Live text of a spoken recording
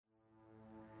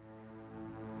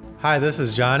Hi, this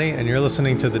is Johnny, and you're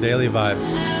listening to The Daily Vibe.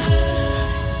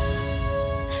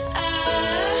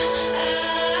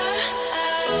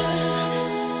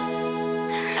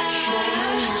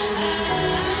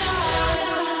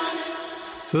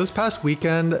 So this past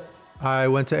weekend, I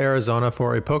went to Arizona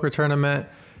for a poker tournament.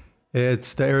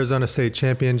 It's the Arizona State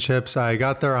Championships. I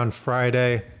got there on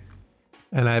Friday,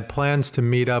 and I had plans to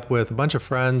meet up with a bunch of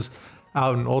friends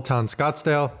out in Old Town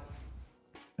Scottsdale.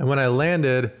 And when I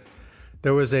landed,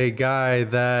 there was a guy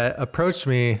that approached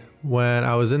me when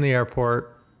I was in the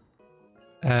airport,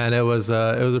 and it was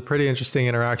a pretty interesting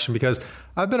interaction because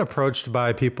I've been approached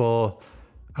by people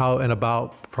out and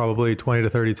about probably 20 to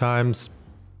 30 times,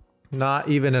 not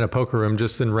even in a poker room,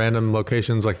 just in random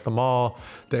locations like the mall,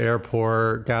 the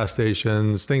airport, gas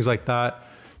stations, things like that.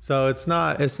 So it's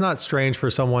not strange for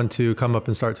someone to come up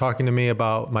and start talking to me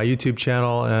about my YouTube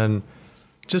channel and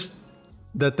just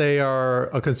that they are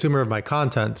a consumer of my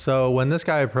content. So when this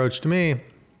guy approached me,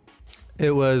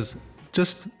 it was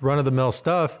just run-of-the-mill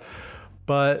stuff,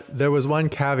 but there was one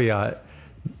caveat.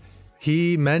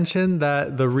 He mentioned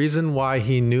that the reason why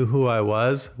he knew who I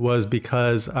was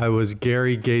because I was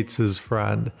Gary Gates's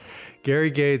friend.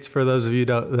 Gary Gates, for those of you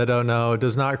that don't know,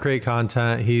 does not create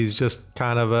content. He's just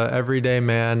kind of a everyday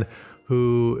man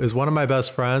who is one of my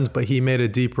best friends, but he made a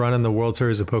deep run in the World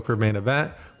Series of Poker main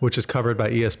event, which is covered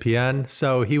by ESPN.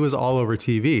 So he was all over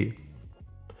TV.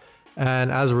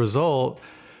 And as a result,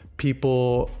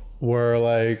 people were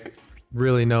like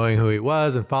really knowing who he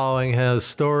was and following his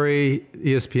story.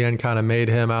 ESPN kind of made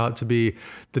him out to be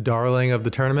the darling of the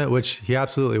tournament, which he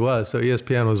absolutely was. So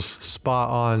ESPN was spot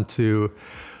on to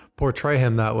portray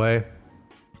him that way.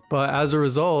 But as a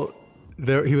result,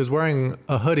 he was wearing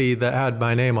a hoodie that had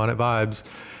my name on it, Vibes.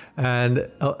 And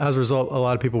as a result, a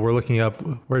lot of people were looking up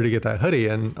where to get that hoodie.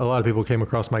 And a lot of people came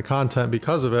across my content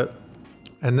because of it.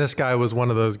 And this guy was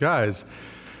one of those guys.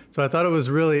 So I thought it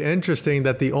was really interesting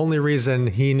that the only reason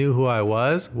he knew who I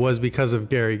was because of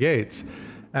Gary Gates.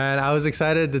 And I was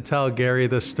excited to tell Gary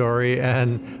this story,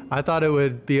 and I thought it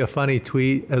would be a funny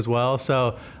tweet as well.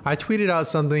 So I tweeted out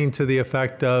something to the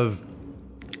effect of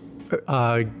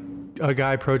a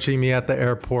guy approaching me at the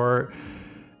airport,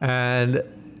 and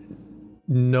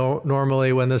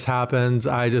normally when this happens,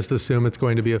 I just assume it's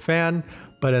going to be a fan.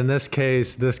 But in this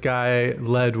case, this guy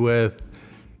led with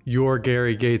 "You're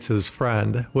Gary Gates's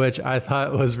friend," which I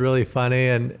thought was really funny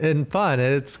and fun.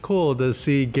 It's cool to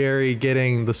see Gary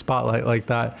getting the spotlight like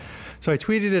that. So I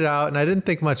tweeted it out, and I didn't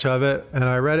think much of it. And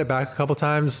I read it back a couple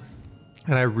times,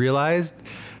 and I realized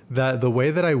that the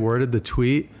way that I worded the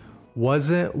tweet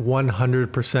wasn't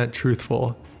 100%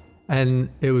 truthful, and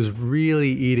it was really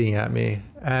eating at me.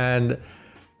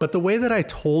 But the way that I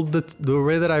told the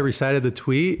way that I recited the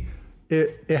tweet,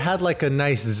 it had like a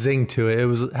nice zing to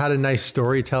it. Had a nice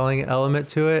storytelling element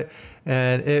to it,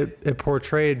 and it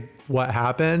portrayed what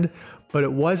happened, but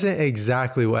it wasn't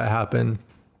exactly what happened.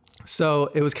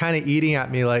 So it was kind of eating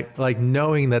at me, like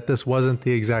knowing that this wasn't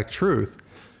the exact truth.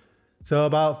 So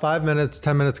about 5 minutes,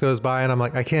 10 minutes goes by, and I'm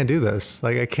like, I can't do this.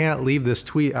 Like, I can't leave this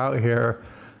tweet out here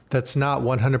that's not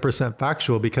 100%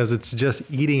 factual because it's just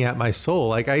eating at my soul.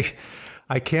 Like,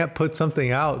 I can't put something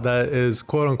out that is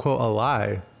quote unquote a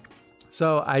lie.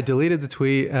 So I deleted the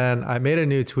tweet, and I made a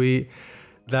new tweet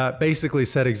that basically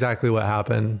said exactly what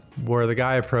happened, where the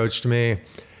guy approached me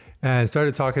and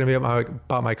started talking to me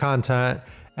about my content,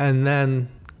 and then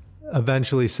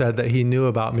eventually said that he knew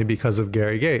about me because of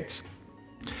Gary Gates.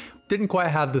 Didn't quite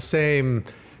have the same,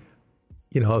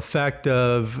 effect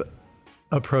of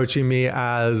approaching me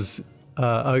as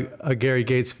a Gary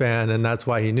Gates fan, and that's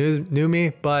why he knew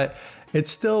me, but it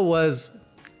still was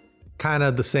kind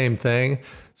of the same thing.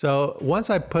 So once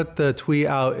I put the tweet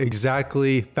out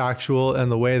exactly factual and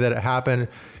the way that it happened,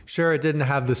 sure, it didn't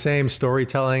have the same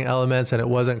storytelling elements and it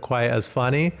wasn't quite as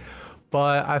funny,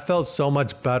 but I felt so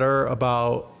much better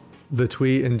about the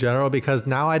tweet in general because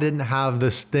now I didn't have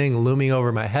this thing looming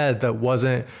over my head that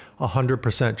wasn't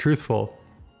 100% truthful.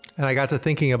 And I got to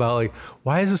thinking about, like,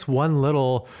 why is this one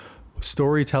little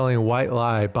storytelling white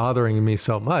lie bothering me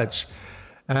so much?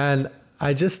 And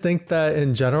I just think that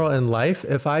in general in life,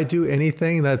 if I do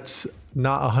anything that's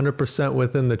not 100%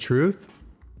 within the truth,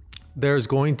 there's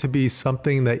going to be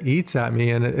something that eats at me,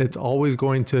 and it's always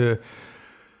going to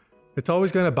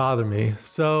bother me.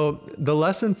 So the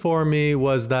lesson for me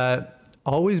was that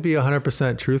always be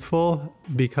 100% truthful,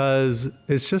 because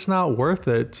it's just not worth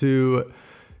it to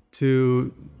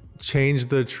change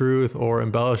the truth or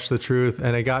embellish the truth.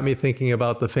 And it got me thinking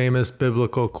about the famous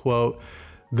biblical quote,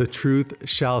 "The truth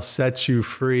shall set you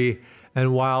free."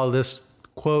 And while this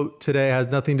quote today has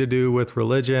nothing to do with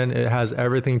religion, it has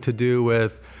everything to do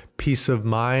with peace of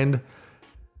mind.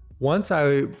 once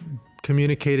I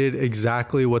communicated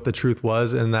exactly what the truth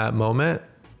was in that moment,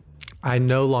 I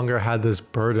no longer had this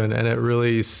burden, and it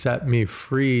really set me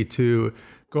free to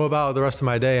go about the rest of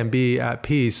my day and be at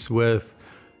peace with,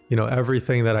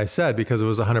 everything that I said, because it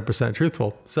was 100%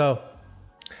 truthful. So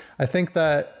I think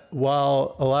that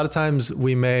while a lot of times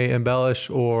we may embellish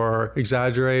or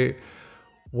exaggerate,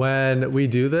 when we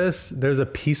do this, there's a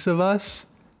piece of us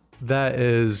that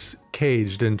is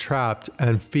caged and trapped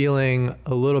and feeling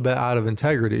a little bit out of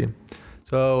integrity.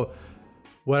 So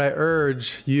what I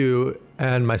urge you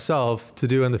and myself to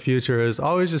do in the future is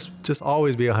always just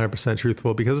always be 100%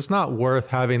 truthful, because it's not worth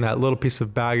having that little piece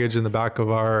of baggage in the back of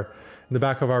our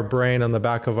brain, on the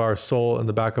back of our soul, in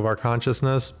the back of our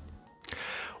consciousness.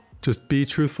 Just be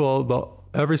truthful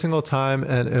every single time,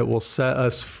 and it will set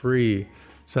us free.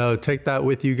 So take that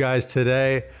with you guys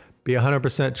today. Be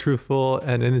 100% truthful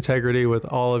and in integrity with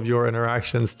all of your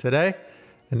interactions today,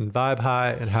 and vibe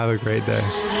high and have a great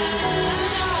day.